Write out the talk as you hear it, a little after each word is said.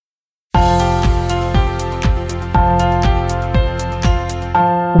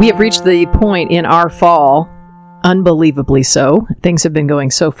We have reached the point in our fall, unbelievably so, things have been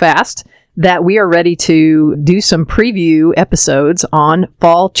going so fast, that we are ready to do some preview episodes on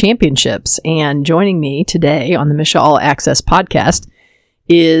fall championships. And joining me today on the MSHSAA All Access podcast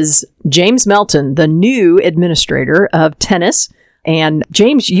is James Melton, the new administrator of tennis. And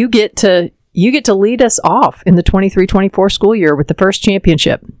James, you get to lead us off in the 23-24 school year with the first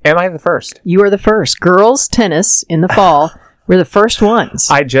championship. Am I the first? You are the first. Girls tennis in the fall. We're the first ones.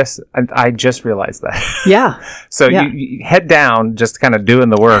 I just realized that. Yeah. So yeah. You head down, just kind of doing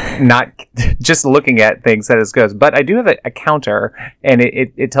the work, not just looking at things as it goes. But I do have a counter, and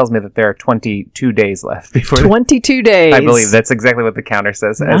it tells me that there are 22 days left before. 22 days. I believe that's exactly what the counter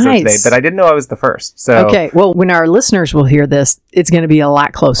says as of today. But I didn't know I was the first. So okay. Well, when our listeners will hear this, it's going to be a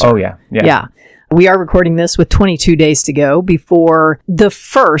lot closer. Oh yeah. Yeah. We are recording this with 22 days to go before the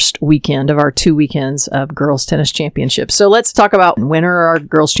first weekend of our 2 weekends of girls tennis championships. So let's talk about when are our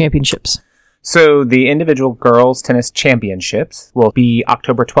girls championships. So the individual girls tennis championships will be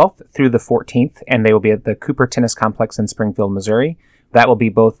October 12th through the 14th, and they will be at the Cooper Tennis Complex in Springfield, Missouri. That will be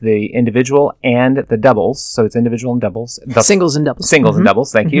both the individual and the doubles. So it's individual and doubles. Singles and doubles. Singles and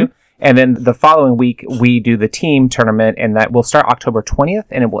doubles. Thank you. And then the following week, we do the team tournament, and that will start October 20th,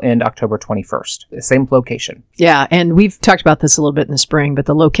 and it will end October 21st. The same location. Yeah, and we've talked about this a little bit in the spring, but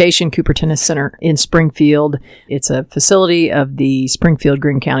the location, Cooper Tennis Center in Springfield, it's a facility of the Springfield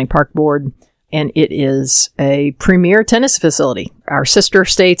Greene County Park Board, and it is a premier tennis facility. Our sister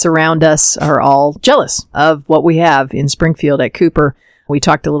states around us are all jealous of what we have in Springfield at Cooper. We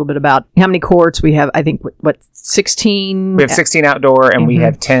talked a little bit about how many courts we have. I think, 16? We have 16 outdoor and we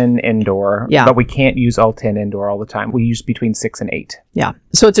have 10 indoor. Yeah. But we can't use all 10 indoor all the time. We use between 6 and 8. Yeah.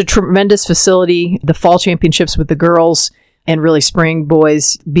 So it's a tremendous facility. The fall championships with the girls and really spring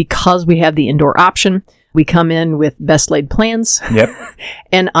boys, because we have the indoor option, we come in with best laid plans. Yep.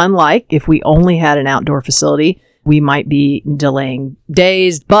 And unlike if we only had an outdoor facility, we might be delaying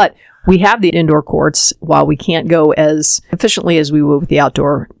days, but we have the indoor courts. While we can't go as efficiently as we would with the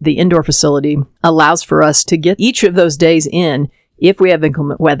outdoor, the indoor facility allows for us to get each of those days in, if we have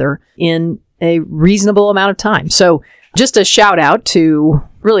inclement weather, in a reasonable amount of time. So just a shout out to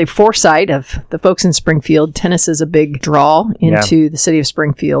really foresight of the folks in Springfield. Tennis is a big draw into the city of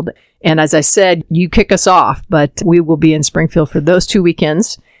Springfield. And as I said, you kick us off, but we will be in Springfield for those 2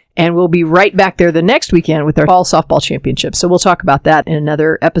 weekends. And we'll be right back there the next weekend with our fall softball championship. So we'll talk about that in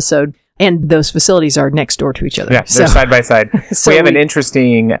another episode. And those facilities are next door to each other. Yeah, they're side by side. We have an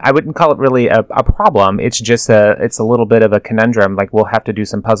interesting, I wouldn't call it really a problem. It's just it's a little bit of a conundrum. Like, we'll have to do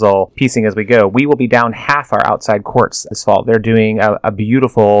some puzzle piecing as we go. We will be down half our outside courts this fall. They're doing a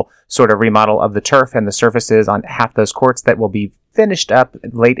beautiful sort of remodel of the turf and the surfaces on half those courts that will be finished up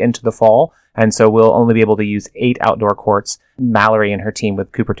late into the fall. And so we'll only be able to use 8 outdoor courts. Mallory and her team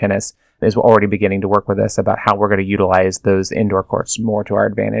with Cooper Tennis is already beginning to work with us about how we're going to utilize those indoor courts more to our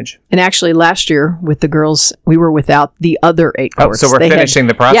advantage. And actually, last year with the girls, we were without the other 8 courts. Oh, so we're finishing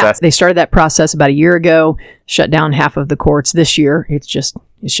the process. Yeah, they started that process about a year ago, shut down half of the courts. This year, it's just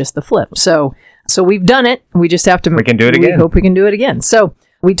the flip. So we've done it. We just have to. We can do it again. We hope we can do it again. So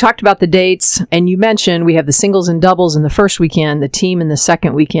we talked about the dates, and you mentioned we have the singles and doubles in the first weekend, the team in the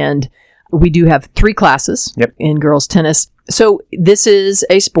second weekend. We do have 3 classes in girls tennis. So this is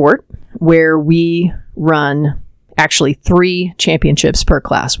a sport where we run actually 3 championships per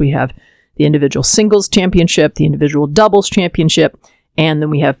class. We have the individual singles championship, the individual doubles championship, and then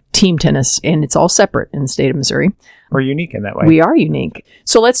we have team tennis, and it's all separate in the state of Missouri. We're unique in that way. We are unique.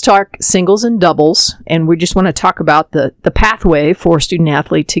 So let's talk singles and doubles, and we just want to talk about the pathway for a student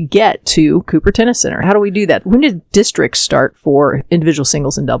athlete to get to Cooper Tennis Center. How do we do that? When did districts start for individual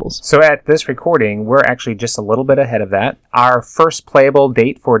singles and doubles? So at this recording, we're actually just a little bit ahead of that. Our first playable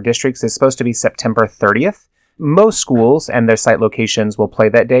date for districts is supposed to be September 30th. Most schools and their site locations will play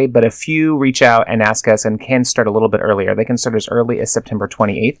that day, but a few reach out and ask us and can start a little bit earlier. They can start as early as September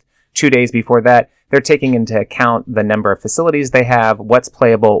 28th. 2 days before that, they're taking into account the number of facilities they have, what's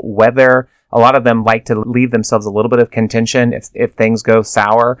playable, weather. A lot of them like to leave themselves a little bit of contention. If things go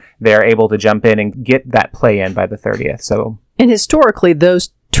sour, they're able to jump in and get that play in by the 30th. So, and historically,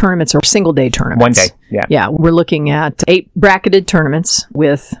 those tournaments are single day tournaments. 1 day, yeah. Yeah, we're looking at 8 bracketed tournaments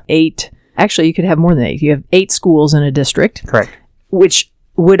with 8. Actually, you could have more than 8. You have 8 schools in a district. Correct. Which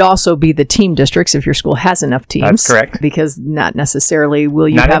would also be the team districts if your school has enough teams. That's correct. Because not necessarily will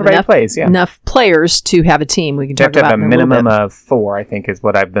you not have enough players to have a team. We can talk about you have to have a minimum of 4, I think, is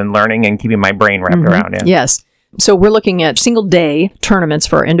what I've been learning and keeping my brain wrapped around. Yeah. Yes. So we're looking at single day tournaments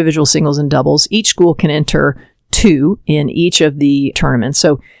for our individual singles and doubles. Each school can enter 2 in each of the tournaments.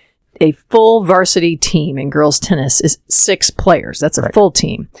 So A full varsity team in girls tennis is 6 players. That's a full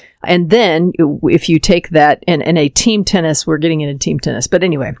team. And then if you take that and a team tennis, we're getting into team tennis. But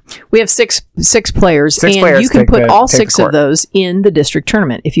anyway, we have six players, and you can put all 6 of those in the district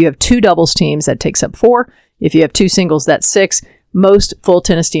tournament. If you have 2 doubles teams, that takes up 4. If you have 2 singles, that's 6. Most full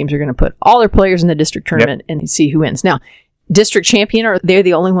tennis teams are going to put all their players in the district tournament and see who wins. Now, district champion, are they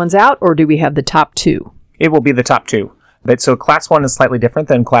the only ones out, or do we have the top 2? It will be the top 2. But so class 1 is slightly different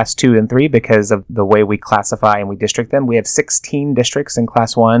than class 2 and 3 because of the way we classify and we district them. We have 16 districts in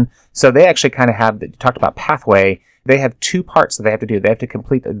class 1. So they actually kind of have, you talked about pathway. They have 2 parts that they have to do. They have to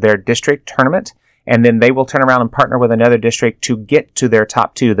complete their district tournament, and then they will turn around and partner with another district to get to their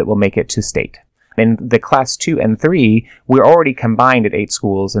top 2 that will make it to state. In the class 2 and 3, we're already combined at 8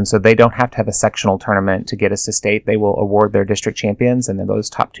 schools, and so they don't have to have a sectional tournament to get us to state. They will award their district champions, and then those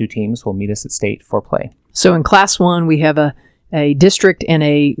top 2 teams will meet us at state for play. So in class 1, we have a district and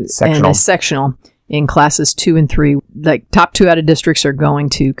a sectional. In classes 2 and 3, like top 2 out of districts are going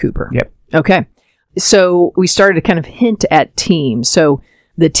to Cooper. Yep. Okay. So we started to kind of hint at teams. So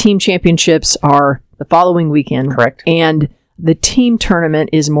the team championships are the following weekend. Correct. And the team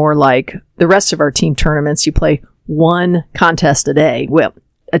tournament is more like the rest of our team tournaments. You play 1 contest a day. Well,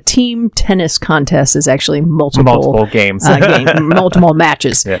 a team tennis contest is actually multiple games, multiple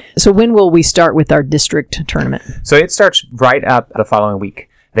matches. Yep. So when will we start with our district tournament? So it starts right up the following week.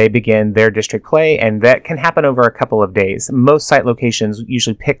 They begin their district play, and that can happen over a couple of days. Most site locations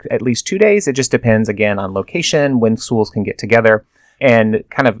usually pick at least 2 days. It just depends, again, on location, when schools can get together, and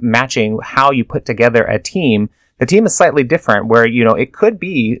kind of matching how you put together a team. The team is slightly different where, it could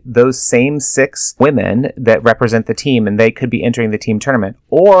be those same 6 women that represent the team and they could be entering the team tournament.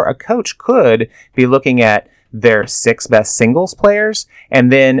 Or a coach could be looking at their 6 best singles players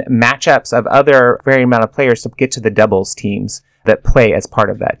and then matchups of other varying amount of players to get to the doubles teams that play as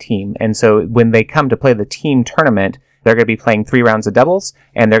part of that team. And so when they come to play the team tournament, they're going to be playing 3 rounds of doubles,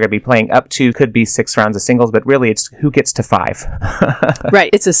 and they're going to be playing up to, could be 6 rounds of singles, but really it's who gets to 5.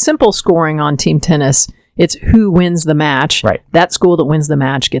 Right. It's a simple scoring on team tennis. It's who wins the match. Right. That school that wins the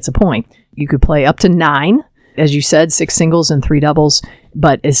match gets a point. You could play up to 9, as you said, 6 singles and 3 doubles.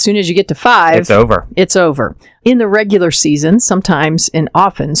 But as soon as you get to 5, it's over. It's over. In the regular season, sometimes and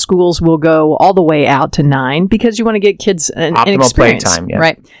often, schools will go all the way out to 9 because you want to get kids an experience. Optimal play time, yeah.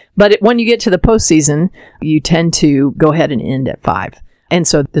 Right. But when you get to the postseason, you tend to go ahead and end at 5. And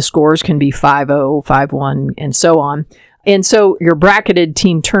so the scores can be 5-0, 5-1, and so on. And so your bracketed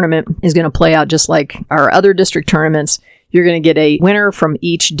team tournament is going to play out just like our other district tournaments. You're going to get a winner from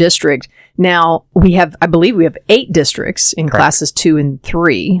each district. Now, I believe we have 8 districts in classes 2 and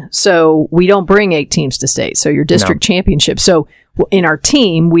 3. So we don't bring 8 teams to state. So your district championship. So in our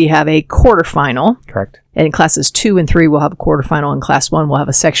team, we have a quarterfinal. Correct. And in classes 2 and 3, we'll have a quarterfinal. In class 1, we'll have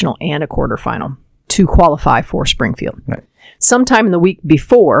a sectional and a quarterfinal to qualify for Springfield. Right. Sometime in the week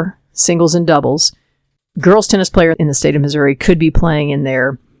before, singles and doubles, girls tennis player in the state of Missouri could be playing in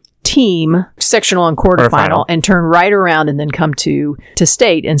their team sectional and quarterfinal and turn right around and then come to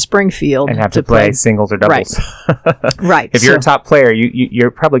state in Springfield and have to play singles or doubles. Right. Right. If you're a top player,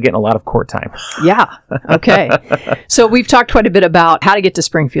 you're probably getting a lot of court time. Yeah. Okay. So we've talked quite a bit about how to get to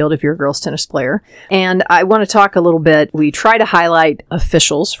Springfield if you're a girls tennis player. And I want to talk a little bit. We try to highlight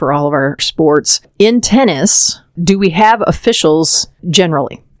officials for all of our sports. In tennis, do we have officials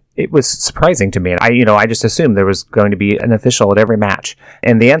generally? It was surprising to me. I just assumed there was going to be an official at every match.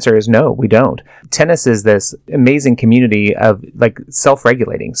 And the answer is no, we don't. Tennis is this amazing community of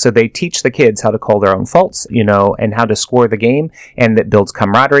self-regulating. So they teach the kids how to call their own faults, and how to score the game. And that builds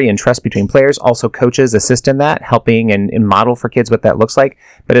camaraderie and trust between players. Also coaches assist in that, helping and model for kids what that looks like.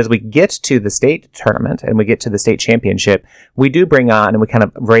 But as we get to the state tournament and we get to the state championship, we do bring on and we kind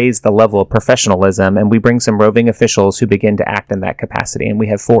of raise the level of professionalism, and we bring some roving officials who begin to act in that capacity. And we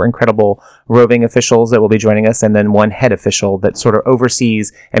have 4 incredible roving officials that will be joining us, and then 1 head official that sort of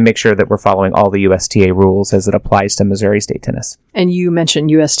oversees and makes sure that we're following all the USTA rules as it applies to Missouri State tennis. And you mentioned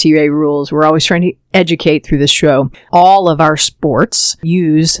USTA rules. We're always trying to educate through this show. All of our sports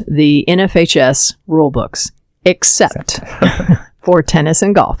use the NFHS rule books, except for tennis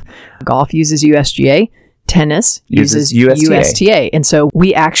and golf. Golf uses USGA. Tennis uses USTA. And so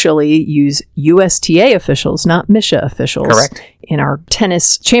we actually use USTA officials, not MSHSAA officials. Correct. In our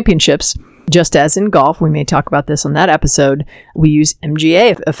tennis championships. Just as in golf, we may talk about this on that episode, we use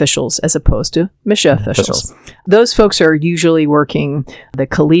MGA officials as opposed to MSHSAA officials. Those folks are usually working the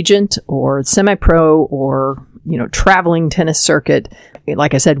collegiate or semi-pro or traveling tennis circuit.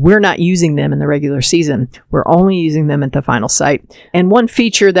 Like I said, we're not using them in the regular season. We're only using them at the final site. And one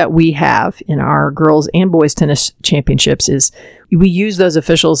feature that we have in our girls and boys tennis championships is we use those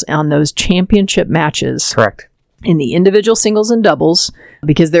officials on those championship matches. Correct. In the individual singles and doubles,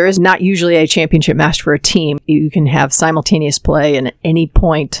 because there is not usually a championship match for a team. You can have simultaneous play, and at any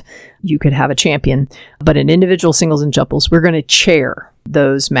point you could have a champion. But in individual singles and doubles, we're going to chair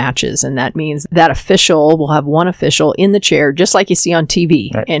those matches. And that means that official will have one official in the chair, just like you see on TV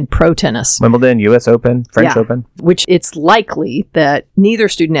in pro tennis. Wimbledon, U.S. Open, French Open. Which it's likely that neither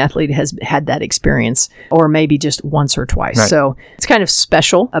student athlete has had that experience, or maybe just once or twice. Right. So it's kind of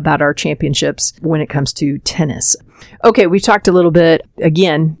special about our championships when it comes to tennis. Okay, we talked a little bit.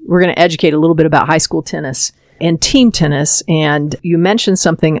 Again, we're going to educate a little bit about high school tennis and team tennis. And you mentioned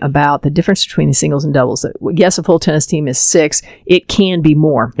something about the difference between the singles and doubles. Yes, a full tennis team is 6. It can be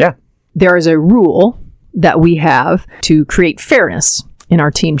more. Yeah. There is a rule that we have to create fairness in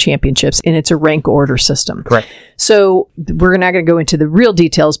our team championships, and it's a rank order system. Correct. So we're not going to go into the real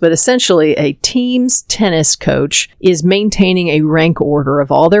details, but essentially a team's tennis coach is maintaining a rank order of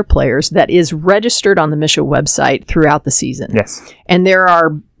all their players that is registered on the MSHSAA website throughout the season. Yes. And there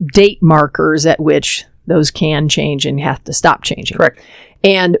are date markers at which those can change and have to stop changing. Correct.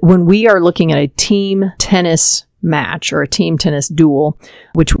 And when we are looking at a team tennis match or a team tennis duel,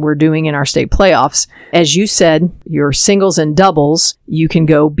 which we're doing in our state playoffs, as you said, your singles and doubles, you can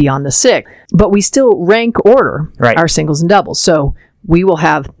go beyond the 6, but we still rank order our singles and doubles. So we will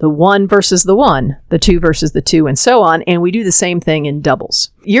have the 1 versus the 1, the 2 versus the 2, and so on. And we do the same thing in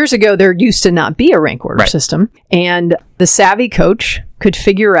doubles. Years ago, there used to not be a rank order system. And the savvy coach could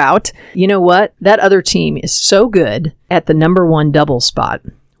figure out, you know what, that other team is so good at the number 1 double spot.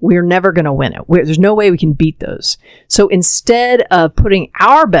 We're never going to win it. There's no way we can beat those. So instead of putting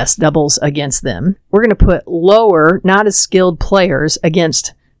our best doubles against them, we're going to put lower, not as skilled players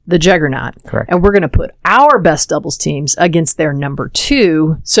against the juggernaut. Correct. And we're going to put our best doubles teams against their number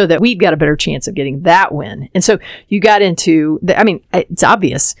 2 so that we've got a better chance of getting that win. And so you got into, it's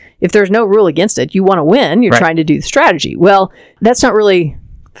obvious. If there's no rule against it, you want to win. You're trying to do the strategy. Well, that's not really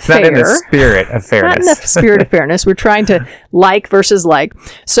fair. Not in the spirit of fairness. Not in the spirit of fairness. We're trying to like versus like.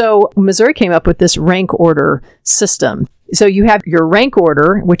 So Missouri came up with this rank order system. So you have your rank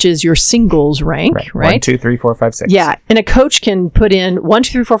order, which is your singles rank, right? 1, 2, 3, 4, 5, 6. Yeah. And a coach can put in 1,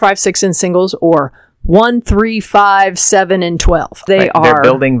 2, 3, 4, 5, 6 in singles, or 1, 3, 5, 7, and 12. They're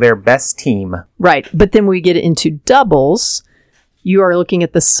building their best team. Right. But then when we get into doubles, you are looking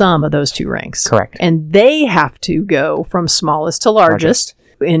at the sum of those 2 ranks. Correct. And they have to go from smallest to largest.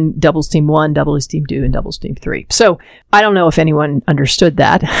 In doubles team 1, doubles team 2, and doubles team 3. So I don't know if anyone understood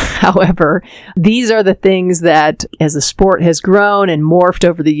that. However, these are the things that as the sport has grown and morphed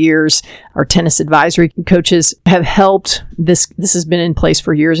over the years, our tennis advisory coaches have helped. This has been in place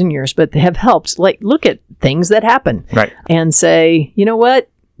for years and years, but they have helped look at things that happen and say, you know what,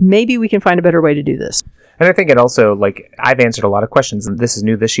 maybe we can find a better way to do this. And I think it also, I've answered a lot of questions, and this is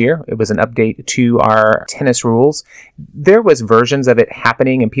new this year. It was an update to our tennis rules. There was versions of it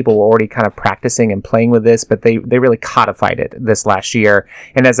happening, and people were already kind of practicing and playing with this, but they really codified it this last year.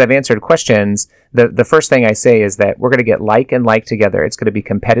 And as I've answered questions, the first thing I say is that we're going to get like and like together. It's going to be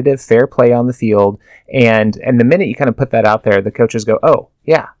competitive, fair play on the field. And the minute you kind of put that out there, the coaches go, oh,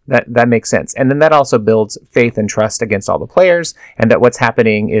 yeah, that makes sense. And then that also builds faith and trust against all the players, and that what's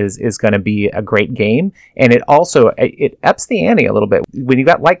happening is going to be a great game. And it also, it ups the ante a little bit. When you've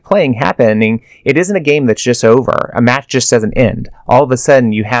got like playing happening, it isn't a game that's just over. A match just doesn't end. All of a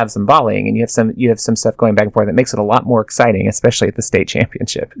sudden you have some volleying and you have some stuff going back and forth that makes it a lot more exciting, especially at the state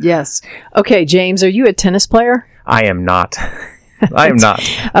championship. Yes. Okay, James, are you a tennis player? I am not. I am not.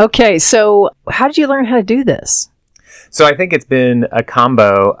 Okay, so how did you learn how to do this? So I think it's been a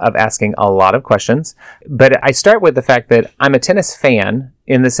combo of asking a lot of questions, but I start with the fact that I'm a tennis fan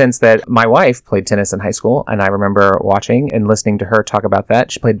in the sense that my wife played tennis in high school, and I remember watching and listening to her talk about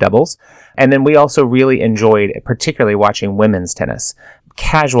that. She played doubles. And then we also really enjoyed particularly watching women's tennis.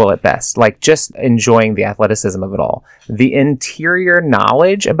 Casual at best, just enjoying the athleticism of it all. The interior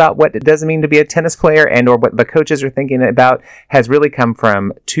knowledge about what it does mean to be a tennis player and or what the coaches are thinking about has really come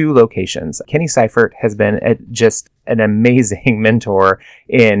from 2 locations. Kenny Seifert has been just an amazing mentor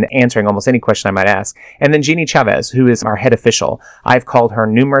in answering almost any question I might ask. And then Jeannie Chavez, who is our head official. I've called her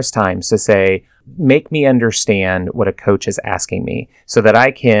numerous times to say, make me understand what a coach is asking me so that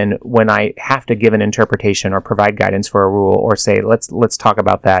I can, when I have to give an interpretation or provide guidance for a rule or say, let's talk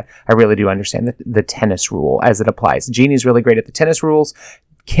about that, I really do understand the tennis rule as it applies. Jeannie's really great at the tennis rules.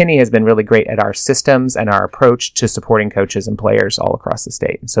 Kenny has been really great at our systems and our approach to supporting coaches and players all across the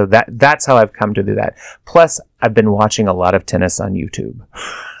state. So that's how I've come to do that. Plus, I've been watching a lot of tennis on YouTube.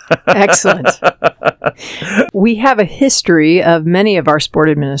 Excellent. We have a history of many of our sport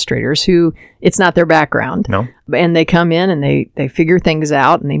administrators who it's not their background. No. And they come in and they figure things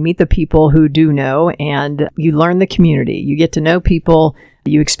out and they meet the people who do know, and you learn the community. You get to know people,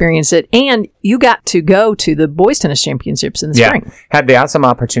 you experience it, and you got to go to the boys tennis championships in the spring. Had the awesome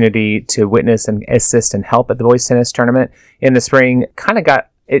opportunity to witness and assist and help at the boys tennis tournament in the spring. Kind of got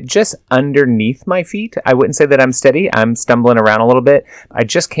it just underneath my feet. I wouldn't say that I'm steady. I'm stumbling around a little bit. I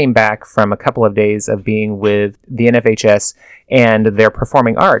just came back from a couple of days of being with the NFHS and their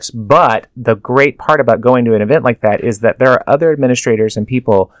performing arts. But the great part about going to an event like that is that there are other administrators and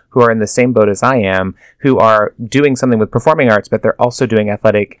people who are in the same boat as I am, who are doing something with performing arts, but they're also doing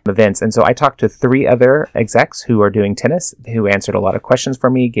athletic events. And so I talked to 3 other execs who are doing tennis, who answered a lot of questions for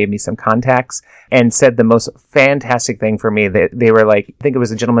me, gave me some contacts, and said the most fantastic thing for me. That they were like, I think it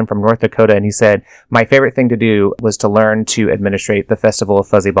was a gentleman from North Dakota, and he said, my favorite thing to do was to learn to administrate the Festival of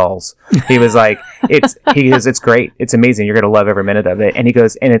Fuzzy Balls. He was like, it's great. It's amazing. You're going to love every minute of it. And he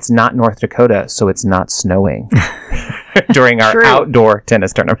goes, and it's not North Dakota, so it's not snowing during our outdoor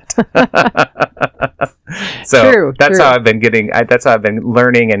tennis tournament. So that's how I've been that's how I've been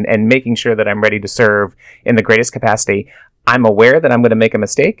learning and making sure that I'm ready to serve in the greatest capacity. I'm aware that I'm going to make a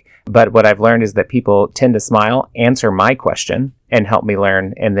mistake, but what I've learned is that people tend to smile, answer my question, and help me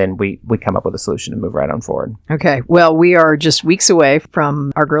learn, and then we come up with a solution and move right on forward. Okay. Well, we are just weeks away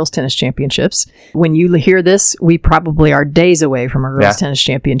from our girls tennis championships. When you hear this, we probably are days away from our girls tennis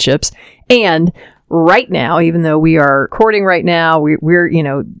championships. And right now, even though we are recording right now, we're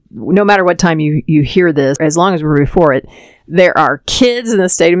no matter what time you hear this, as long as we're before it, there are kids in the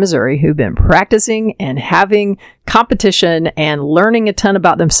state of Missouri who've been practicing and having competition and learning a ton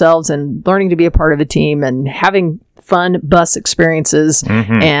about themselves and learning to be a part of a team and having fun bus experiences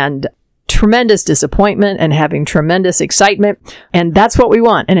and tremendous disappointment and having tremendous excitement. And that's what we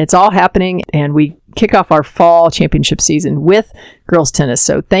want. And it's all happening. And we kick off our fall championship season with girls tennis.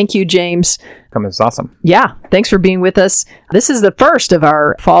 So thank you, James. It's awesome. Yeah. Thanks for being with us. This is the first of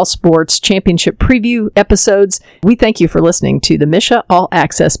our fall sports championship preview episodes. We thank you for listening to the MSHSAA All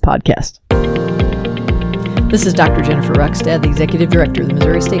Access podcast. This is Dr. Jennifer Ruckstead, the Executive Director of the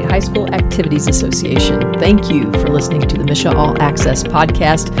Missouri State High School Activities Association. Thank you for listening to the MSHSAA All Access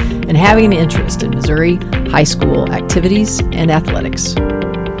podcast and having an interest in Missouri high school activities and athletics.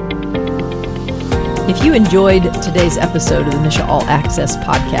 If you enjoyed today's episode of the MSHSAA All Access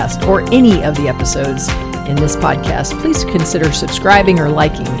podcast or any of the episodes in this podcast, please consider subscribing or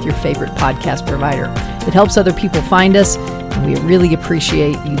liking with your favorite podcast provider. It helps other people find us, and we really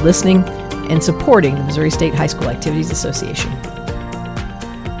appreciate you listening and supporting the Missouri State High School Activities Association.